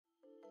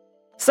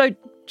So,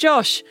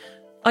 Josh,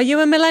 are you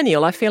a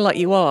millennial? I feel like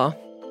you are.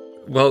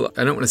 Well,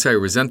 I don't want to say I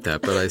resent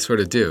that, but I sort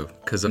of do,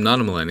 because I'm not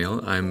a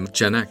millennial, I'm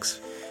Gen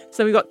X.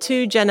 So we've got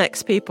two Gen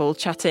X people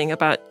chatting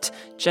about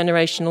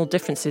generational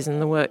differences in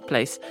the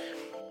workplace.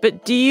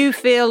 But do you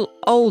feel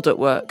old at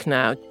work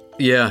now?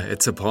 Yeah,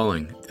 it's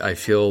appalling. I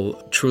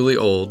feel truly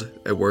old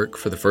at work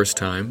for the first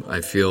time. I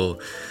feel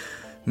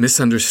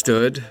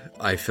misunderstood.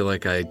 I feel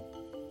like I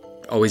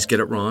always get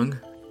it wrong.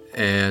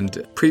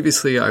 And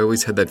previously, I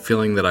always had that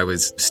feeling that I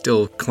was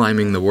still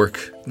climbing the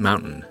work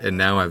mountain. And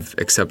now I've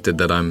accepted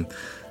that I'm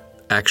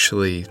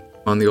actually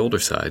on the older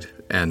side.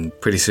 And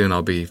pretty soon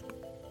I'll be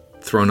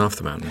thrown off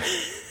the mountain.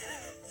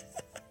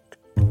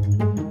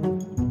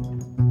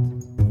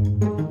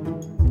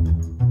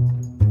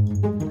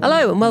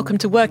 Hello and welcome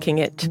to Working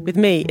It with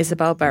me,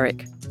 Isabel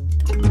Berwick.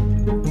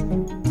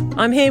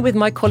 I'm here with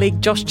my colleague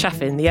Josh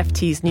Chaffin, the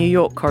FT's New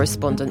York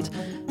correspondent,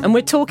 and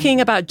we're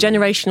talking about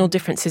generational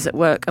differences at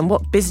work and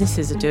what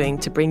businesses are doing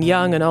to bring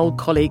young and old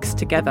colleagues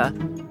together.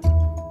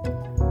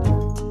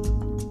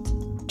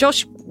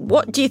 Josh,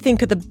 what do you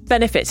think are the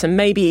benefits and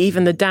maybe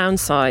even the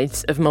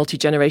downsides of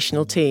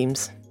multi-generational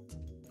teams?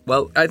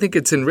 Well, I think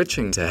it's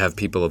enriching to have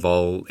people of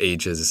all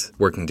ages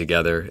working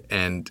together,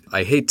 and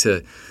I hate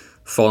to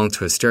fall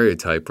into a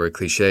stereotype or a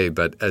cliche,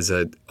 but as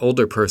an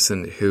older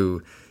person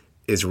who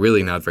is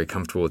really not very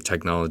comfortable with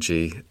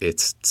technology,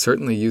 it's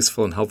certainly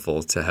useful and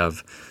helpful to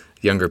have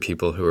younger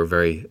people who are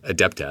very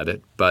adept at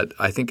it. But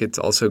I think it's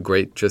also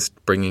great just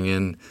bringing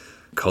in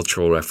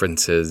cultural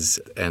references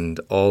and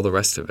all the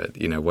rest of it,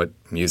 you know, what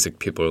music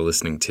people are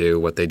listening to,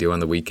 what they do on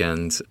the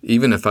weekends.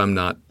 Even if I'm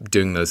not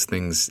doing those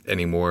things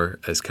anymore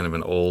as kind of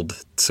an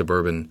old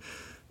suburban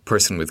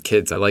person with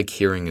kids, I like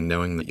hearing and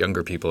knowing that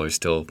younger people are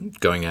still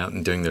going out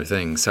and doing their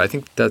things. So I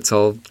think that's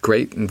all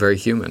great and very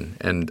human.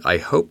 And I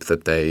hope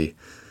that they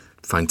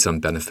find some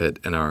benefit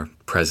in our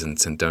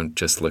presence and don't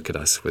just look at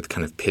us with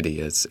kind of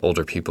pity as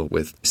older people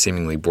with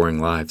seemingly boring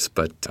lives.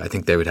 But I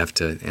think they would have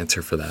to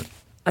answer for that.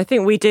 I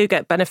think we do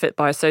get benefit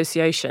by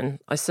association.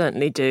 I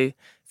certainly do,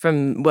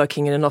 from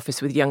working in an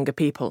office with younger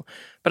people.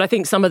 But I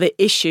think some of the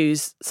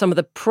issues, some of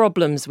the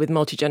problems with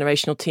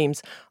multi-generational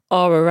teams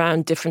are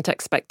around different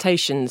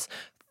expectations.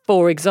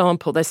 For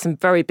example, there's some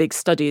very big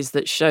studies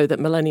that show that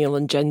millennial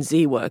and Gen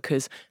Z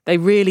workers, they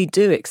really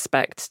do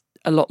expect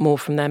a lot more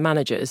from their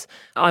managers.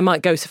 I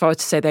might go so far as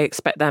to say they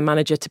expect their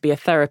manager to be a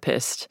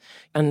therapist.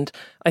 And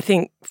I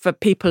think for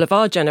people of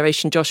our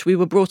generation, Josh, we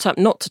were brought up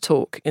not to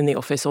talk in the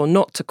office or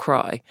not to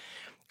cry.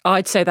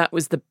 I'd say that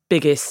was the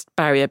biggest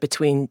barrier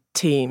between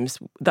teams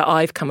that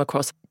I've come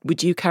across.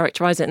 Would you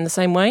characterise it in the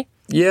same way?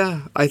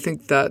 Yeah, I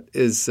think that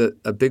is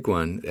a big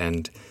one.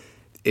 And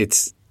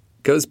it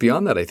goes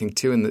beyond that, I think,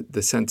 too, in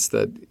the sense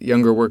that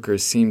younger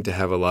workers seem to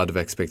have a lot of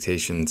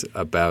expectations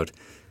about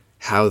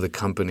how the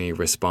company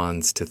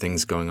responds to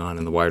things going on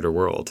in the wider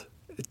world,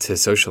 to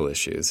social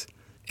issues.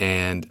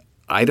 And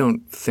I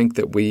don't think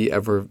that we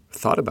ever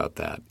thought about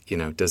that. You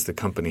know, does the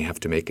company have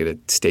to make it a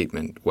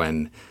statement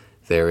when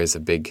there is a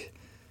big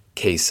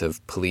case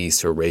of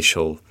police or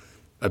racial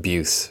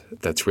abuse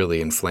that's really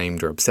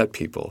inflamed or upset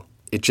people?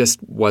 It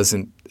just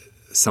wasn't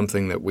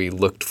something that we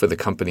looked for the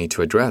company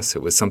to address.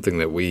 It was something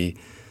that we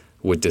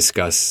would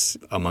discuss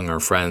among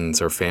our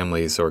friends or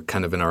families or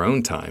kind of in our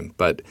own time.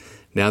 But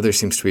now there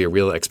seems to be a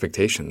real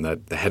expectation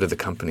that the head of the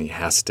company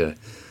has to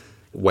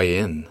weigh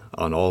in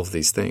on all of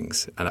these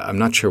things. And I'm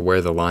not sure where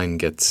the line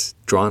gets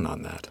drawn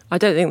on that. I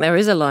don't think there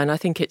is a line. I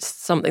think it's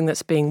something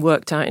that's being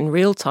worked out in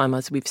real time,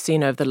 as we've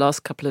seen over the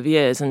last couple of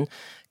years. And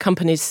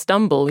companies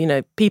stumble, you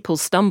know, people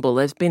stumble.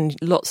 There's been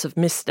lots of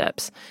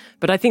missteps.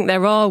 But I think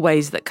there are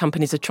ways that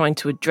companies are trying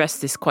to address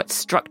this quite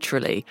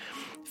structurally.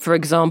 For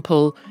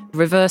example,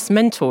 reverse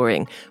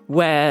mentoring,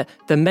 where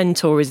the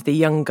mentor is the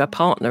younger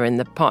partner in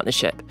the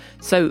partnership.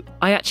 So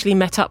I actually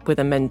met up with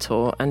a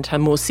mentor and her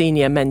more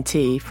senior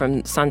mentee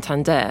from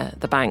Santander,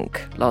 the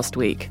bank, last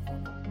week.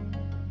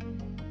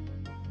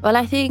 Well,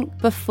 I think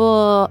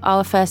before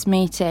our first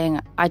meeting,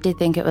 I did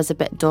think it was a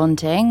bit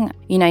daunting.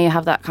 You know, you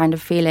have that kind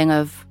of feeling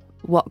of,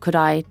 what could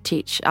I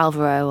teach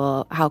Alvaro,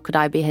 or how could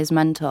I be his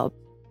mentor?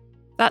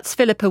 That's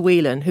Philippa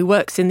Whelan, who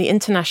works in the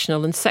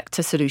International and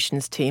Sector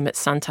Solutions team at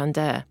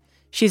Santander.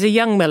 She's a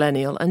young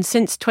millennial, and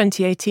since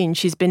 2018,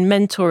 she's been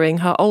mentoring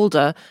her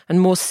older and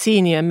more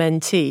senior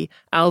mentee,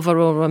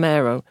 Alvaro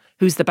Romero,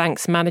 who's the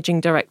bank's managing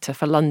director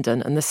for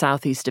London and the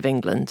southeast of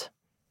England.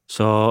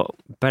 So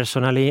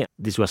personally,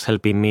 this was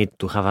helping me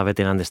to have a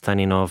better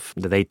understanding of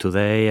the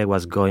day-to-day,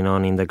 what's going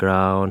on in the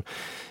ground,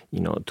 you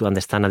know, to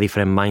understand a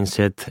different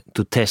mindset,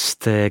 to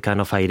test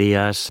kind of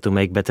ideas, to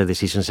make better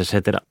decisions,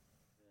 etc.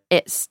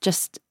 It's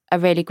just a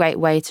really great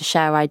way to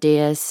share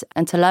ideas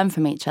and to learn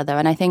from each other.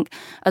 And I think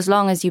as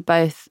long as you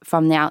both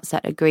from the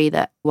outset agree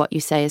that what you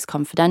say is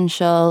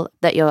confidential,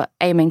 that you're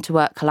aiming to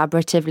work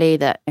collaboratively,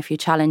 that if you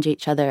challenge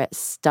each other,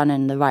 it's done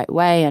in the right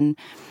way. And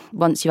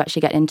once you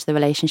actually get into the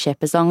relationship,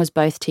 as long as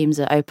both teams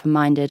are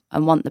open-minded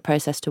and want the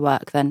process to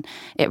work, then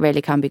it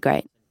really can be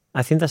great.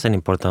 I think that's an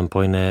important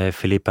point,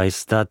 Philippa,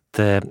 is that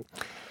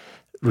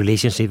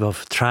relationship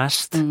of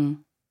trust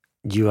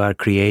you are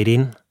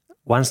creating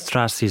Once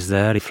trust is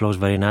there, it flows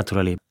very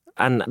naturally.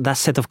 And that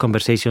set of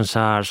conversations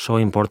are so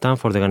important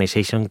for the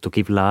organization to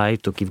keep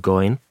live, to keep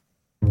going.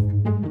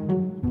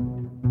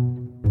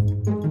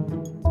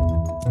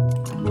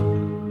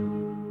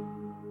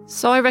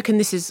 So I reckon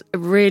this is a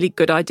really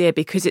good idea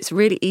because it's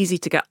really easy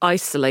to get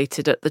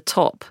isolated at the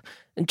top.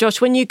 And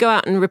Josh, when you go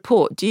out and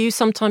report, do you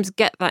sometimes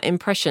get that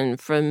impression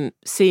from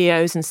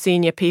CEOs and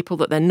senior people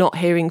that they're not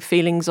hearing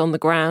feelings on the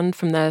ground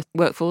from their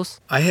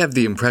workforce? I have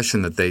the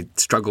impression that they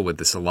struggle with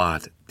this a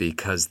lot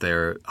because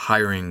they're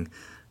hiring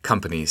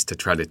companies to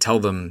try to tell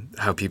them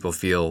how people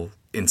feel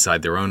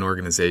inside their own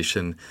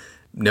organization.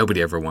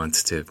 Nobody ever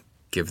wants to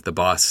give the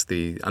boss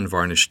the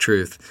unvarnished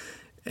truth.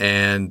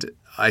 And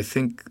I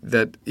think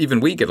that even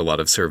we get a lot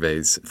of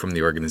surveys from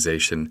the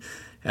organization,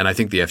 and I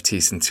think the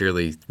FT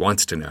sincerely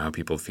wants to know how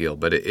people feel.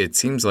 But it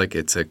seems like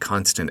it's a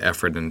constant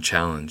effort and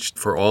challenge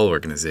for all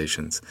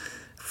organizations,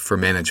 for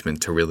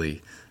management to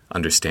really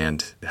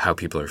understand how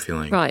people are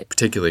feeling, right,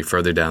 particularly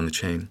further down the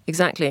chain.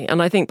 Exactly.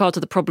 And I think part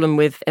of the problem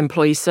with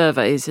employee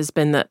surveys has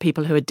been that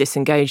people who are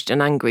disengaged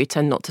and angry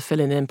tend not to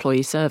fill in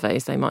employee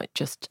surveys. They might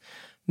just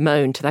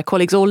moan to their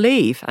colleagues or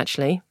leave,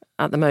 actually,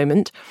 at the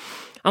moment.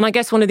 And I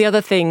guess one of the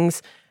other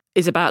things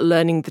is about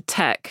learning the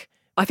tech.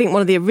 I think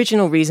one of the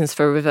original reasons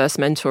for reverse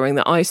mentoring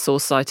that I saw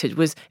cited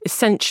was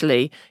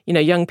essentially,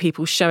 young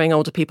people showing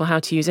older people how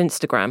to use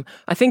Instagram.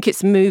 I think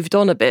it's moved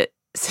on a bit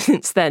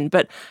since then,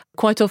 but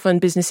quite often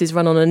businesses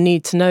run on a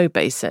need-to-know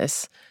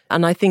basis.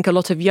 And I think a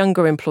lot of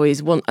younger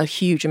employees want a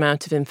huge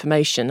amount of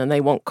information and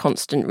they want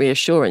constant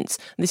reassurance.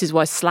 And this is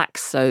why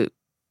Slack's so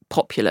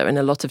popular in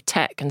a lot of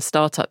tech and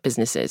startup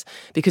businesses,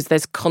 because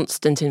there's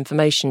constant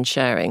information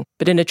sharing.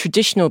 But in a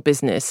traditional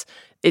business,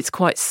 it's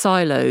quite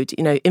siloed.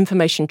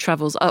 Information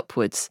travels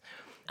upwards.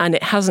 And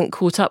it hasn't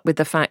caught up with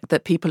the fact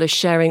that people are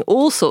sharing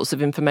all sorts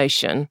of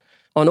information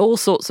on all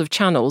sorts of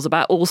channels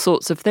about all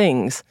sorts of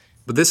things.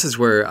 But this is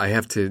where I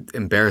have to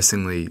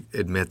embarrassingly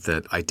admit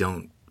that I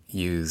don't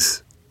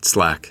use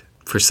Slack.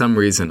 For some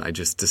reason, I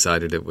just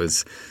decided it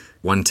was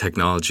one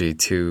technology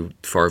too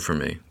far from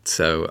me.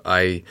 So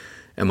I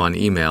am on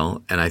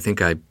email, and I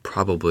think I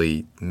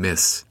probably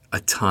miss a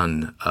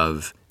ton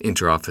of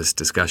inter-office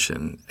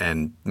discussion.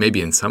 And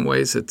maybe in some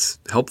ways it's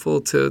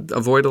helpful to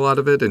avoid a lot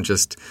of it and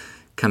just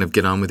kind of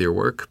get on with your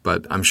work.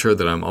 But I'm sure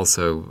that I'm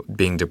also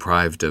being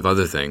deprived of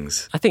other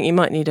things. I think you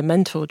might need a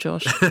mentor,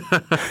 Josh.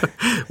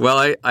 Well,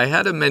 I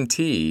had a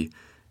mentee,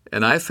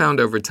 and I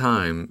found over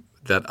time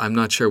that I'm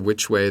not sure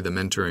which way the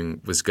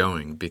mentoring was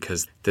going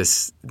because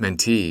this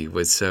mentee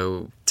was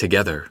so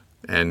together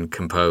and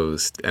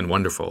composed and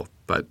wonderful.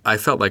 But I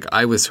felt like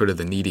I was sort of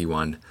the needy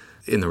one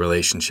in the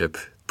relationship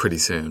pretty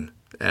soon,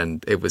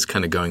 and it was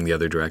kind of going the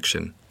other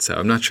direction. So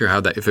I'm not sure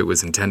if it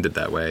was intended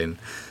that way, and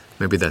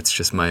maybe that's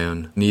just my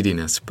own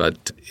neediness,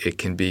 but it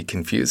can be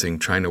confusing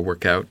trying to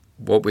work out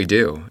what we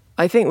do.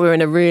 I think we're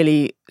in a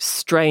really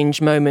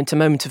strange moment, a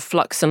moment of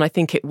flux, and I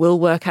think it will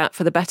work out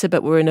for the better,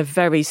 but we're in a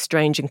very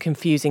strange and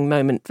confusing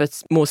moment for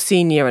more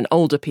senior and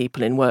older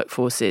people in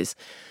workforces.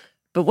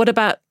 But what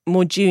about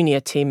more junior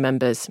team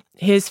members?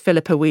 Here's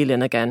Philippa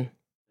Whelan again.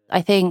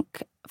 I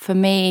think for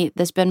me,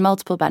 there's been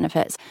multiple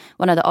benefits.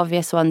 One of the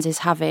obvious ones is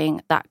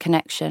having that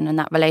connection and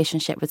that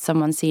relationship with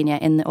someone senior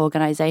in the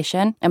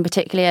organisation. And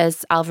particularly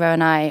as Alvaro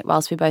and I,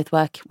 whilst we both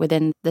work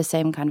within the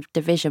same kind of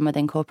division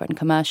within corporate and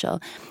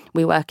commercial,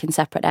 we work in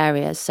separate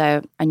areas.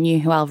 So I knew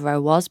who Alvaro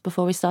was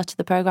before we started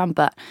the programme,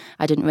 but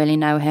I didn't really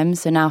know him.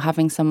 So now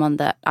having someone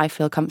that I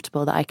feel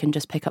comfortable that I can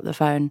just pick up the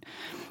phone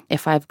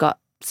if I've got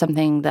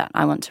something that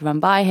I want to run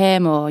by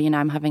him or,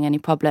 I'm having any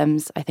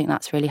problems, I think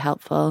that's really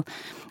helpful.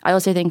 I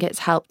also think it's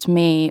helped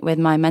me with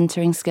my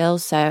mentoring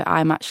skills. So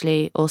I'm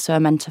actually also a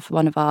mentor for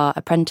one of our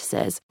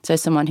apprentices. So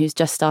someone who's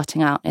just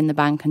starting out in the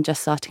bank and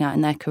just starting out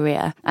in their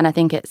career. And I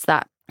think it's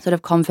that sort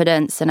of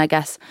confidence and I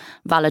guess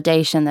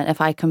validation that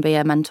if I can be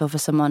a mentor for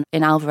someone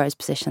in Alvaro's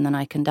position, then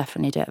I can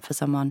definitely do it for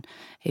someone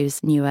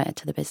who's newer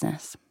to the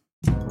business.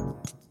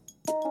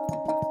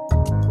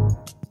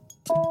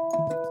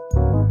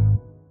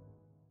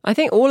 I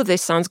think all of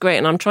this sounds great,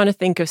 and I'm trying to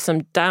think of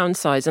some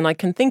downsides, and I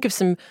can think of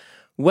some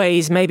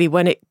ways maybe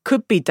when it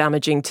could be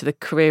damaging to the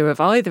career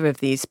of either of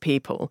these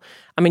people.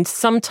 I mean,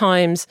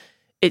 sometimes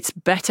it's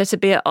better to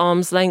be at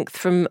arm's length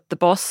from the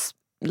boss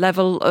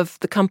level of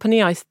the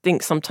company. I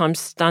think sometimes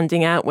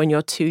standing out when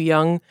you're too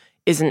young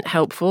isn't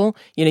helpful.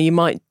 You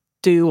might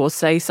do or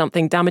say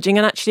something damaging,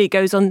 and actually it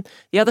goes on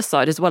the other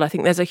side as well. I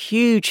think there's a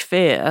huge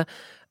fear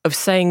of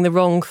saying the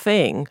wrong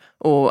thing,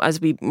 or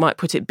as we might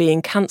put it,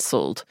 being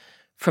cancelled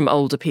from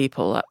older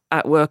people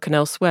at work and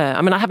elsewhere.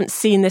 I mean, I haven't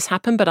seen this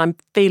happen, but I'm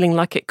feeling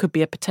like it could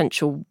be a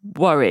potential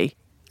worry.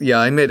 Yeah,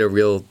 I made a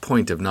real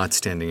point of not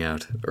standing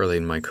out early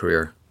in my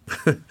career.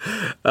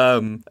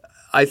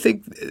 I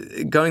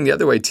think going the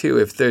other way too,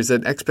 if there's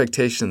an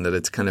expectation that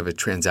it's kind of a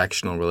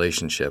transactional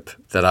relationship,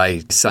 that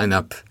I sign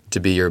up to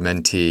be your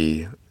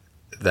mentee,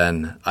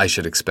 then I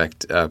should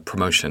expect a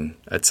promotion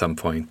at some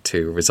point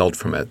to result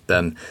from it,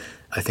 then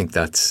I think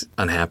that's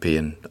unhappy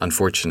and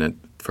unfortunate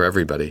for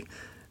everybody.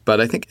 But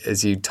I think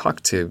as you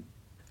talk to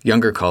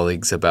younger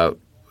colleagues about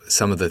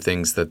some of the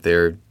things that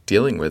they're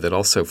dealing with, it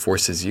also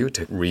forces you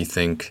to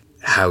rethink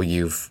how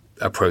you've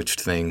approached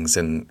things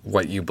and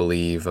what you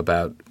believe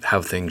about how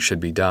things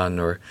should be done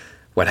or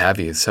what have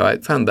you. So I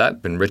found that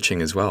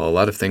enriching as well. A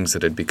lot of things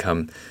that had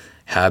become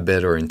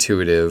habit or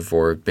intuitive,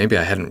 or maybe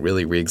I hadn't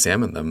really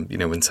re-examined them.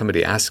 When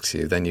somebody asks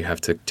you, then you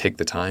have to take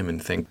the time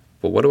and think,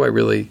 well, what do I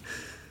really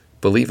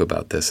believe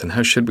about this and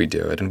how should we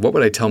do it? And what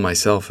would I tell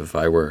myself if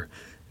I were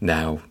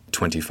now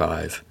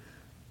 25?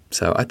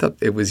 So I thought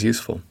it was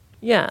useful.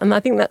 Yeah, and I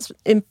think that's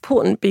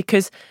important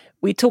because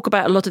we talk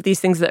about a lot of these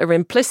things that are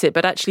implicit,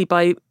 but actually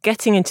by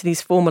getting into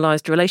these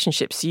formalized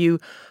relationships, you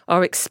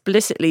are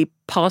explicitly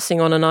passing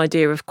on an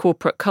idea of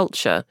corporate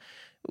culture,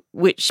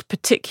 which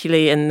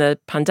particularly in the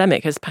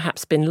pandemic has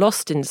perhaps been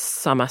lost in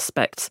some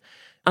aspects.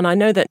 And I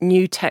know that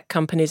new tech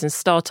companies and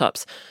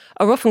startups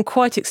are often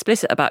quite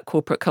explicit about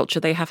corporate culture.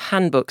 They have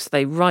handbooks,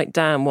 they write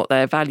down what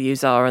their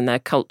values are and their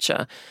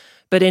culture.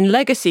 But in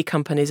legacy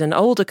companies and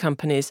older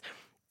companies,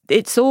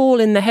 it's all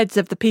in the heads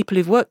of the people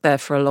who've worked there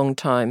for a long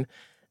time.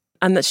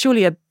 And that's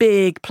surely a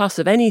big plus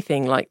of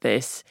anything like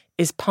this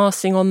is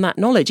passing on that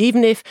knowledge,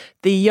 even if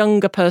the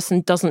younger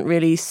person doesn't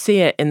really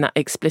see it in that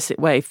explicit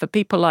way. For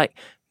people like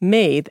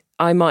me,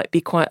 I might be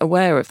quite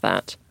aware of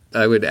that.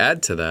 I would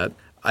add to that,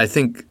 I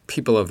think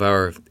people of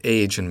our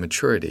age and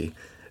maturity,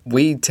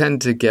 we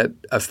tend to get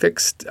a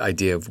fixed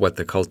idea of what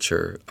the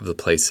culture of the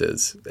place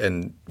is.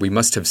 And we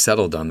must have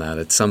settled on that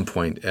at some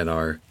point in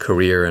our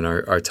career and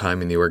our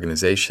time in the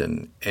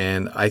organization.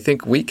 And I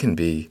think we can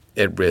be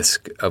at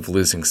risk of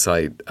losing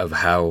sight of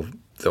how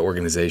the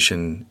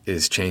organization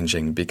is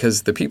changing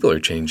because the people are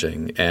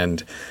changing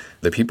and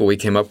the people we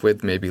came up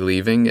with may be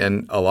leaving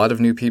and a lot of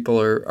new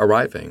people are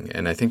arriving.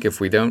 And I think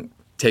if we don't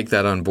take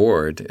that on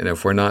board and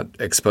if we're not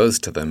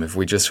exposed to them, if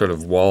we just sort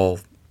of wall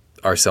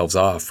ourselves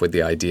off with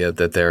the idea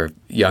that they're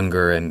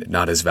younger and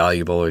not as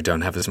valuable or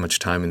don't have as much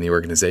time in the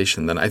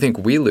organization, then I think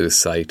we lose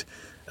sight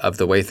of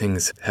the way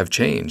things have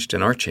changed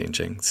and are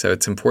changing. So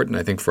it's important,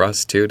 I think, for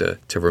us too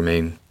to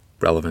remain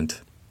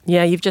relevant.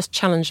 Yeah, you've just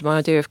challenged my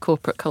idea of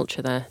corporate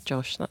culture there,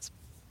 Josh. That's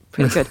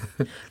pretty good.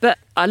 But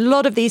a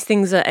lot of these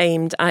things are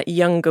aimed at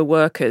younger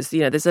workers.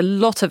 There's a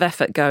lot of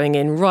effort going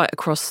in right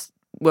across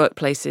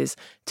workplaces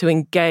to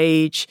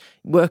engage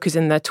workers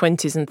in their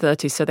 20s and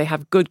 30s so they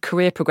have good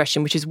career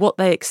progression, which is what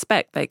they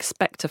expect. They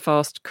expect a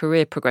fast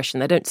career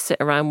progression. They don't sit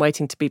around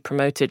waiting to be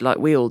promoted like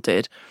we all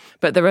did.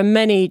 But there are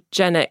many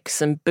Gen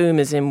X and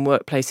boomers in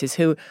workplaces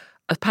who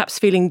are perhaps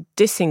feeling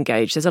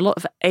disengaged. There's a lot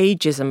of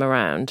ageism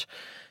around.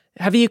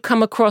 Have you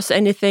come across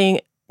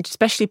anything,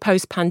 especially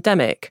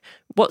post-pandemic?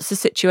 What's the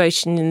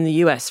situation in the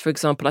US, for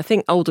example? I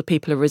think older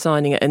people are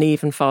resigning at an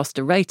even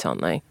faster rate,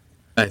 aren't they?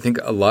 I think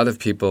a lot of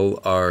people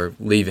are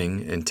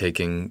leaving and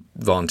taking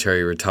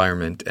voluntary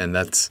retirement, and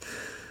that's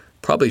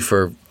probably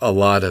for a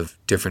lot of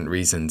different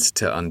reasons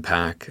to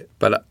unpack.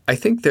 But I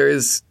think there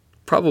is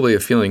probably a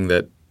feeling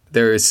that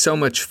there is so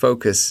much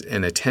focus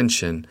and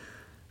attention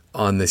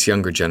on this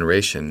younger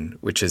generation,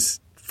 which is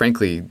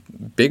frankly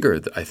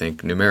bigger, I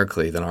think,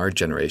 numerically than our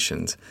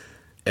generations.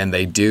 And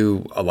they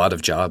do a lot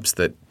of jobs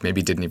that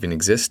maybe didn't even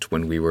exist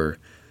when we were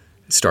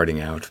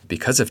starting out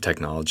because of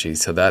technology.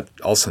 So that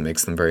also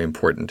makes them very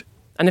important.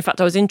 And in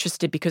fact, I was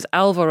interested because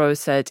Alvaro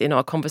said in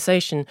our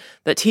conversation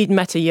that he'd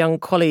met a young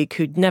colleague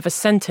who'd never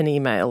sent an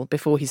email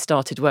before he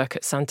started work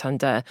at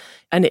Santander.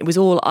 And it was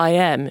all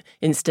IM,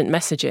 instant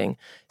messaging.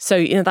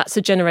 So, that's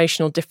a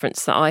generational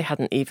difference that I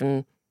hadn't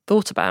even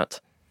thought about.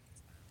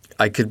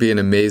 I could be an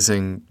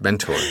amazing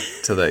mentor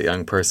to that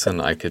young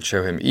person. I could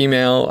show him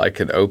email. I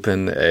could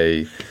open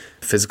a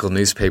physical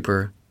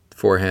newspaper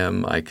for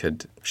him. I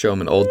could show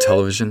him an old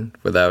television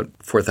without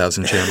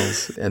 4,000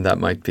 channels. And that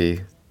might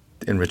be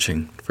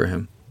enriching for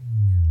him.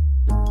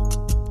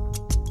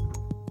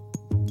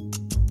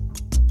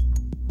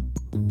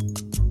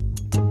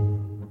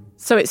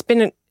 So it's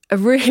been a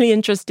really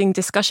interesting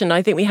discussion.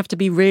 I think we have to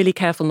be really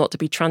careful not to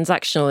be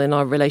transactional in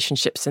our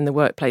relationships in the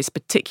workplace,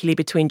 particularly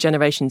between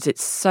generations.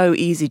 It's so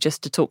easy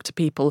just to talk to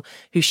people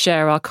who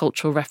share our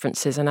cultural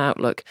references and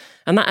outlook.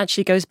 And that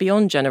actually goes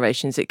beyond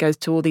generations. It goes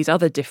to all these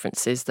other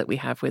differences that we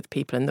have with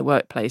people in the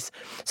workplace.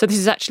 So this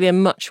is actually a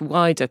much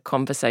wider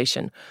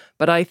conversation.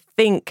 But I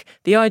think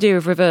the idea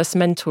of reverse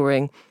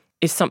mentoring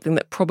is something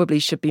that probably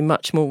should be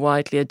much more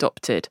widely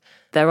adopted.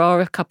 There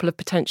are a couple of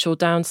potential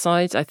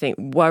downsides. I think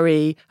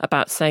worry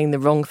about saying the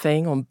wrong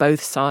thing on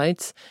both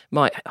sides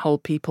might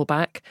hold people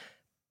back.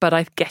 But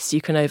I guess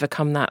you can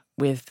overcome that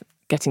with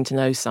getting to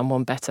know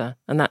someone better.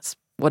 And that's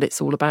what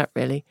it's all about,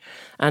 really.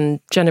 And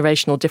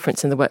generational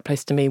difference in the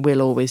workplace to me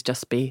will always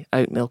just be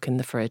oat milk in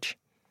the fridge.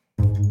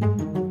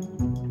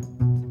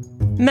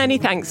 Many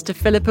thanks to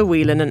Philippa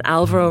Whelan and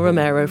Alvaro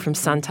Romero from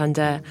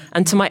Santander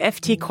and to my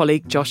FT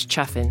colleague Josh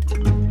Chaffin.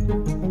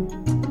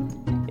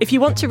 If you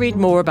want to read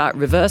more about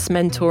reverse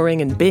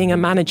mentoring and being a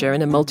manager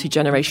in a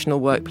multi-generational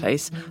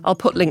workplace, I'll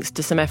put links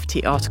to some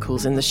FT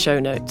articles in the show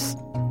notes.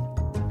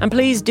 And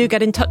please do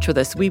get in touch with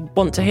us. We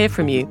want to hear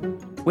from you.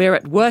 We're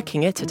at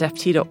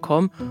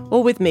workingit@ft.com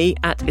or with me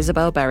at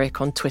Isabel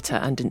Berwick on Twitter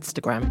and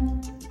Instagram.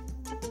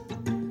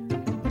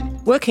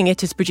 Working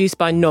It is produced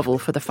by Novel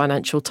for the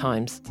Financial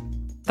Times.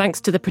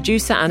 Thanks to the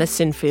producer Anna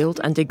Sinfield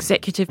and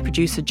executive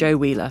producer Joe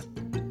Wheeler,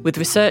 with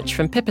research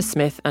from Pippa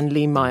Smith and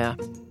Lee Meyer.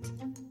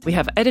 We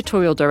have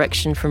editorial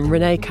direction from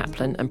Renee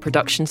Kaplan and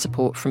production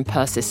support from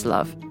Persis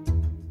Love.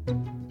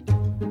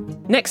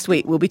 Next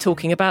week, we'll be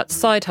talking about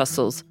side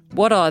hustles.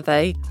 What are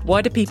they?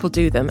 Why do people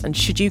do them? And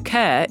should you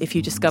care if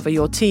you discover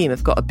your team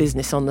have got a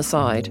business on the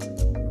side?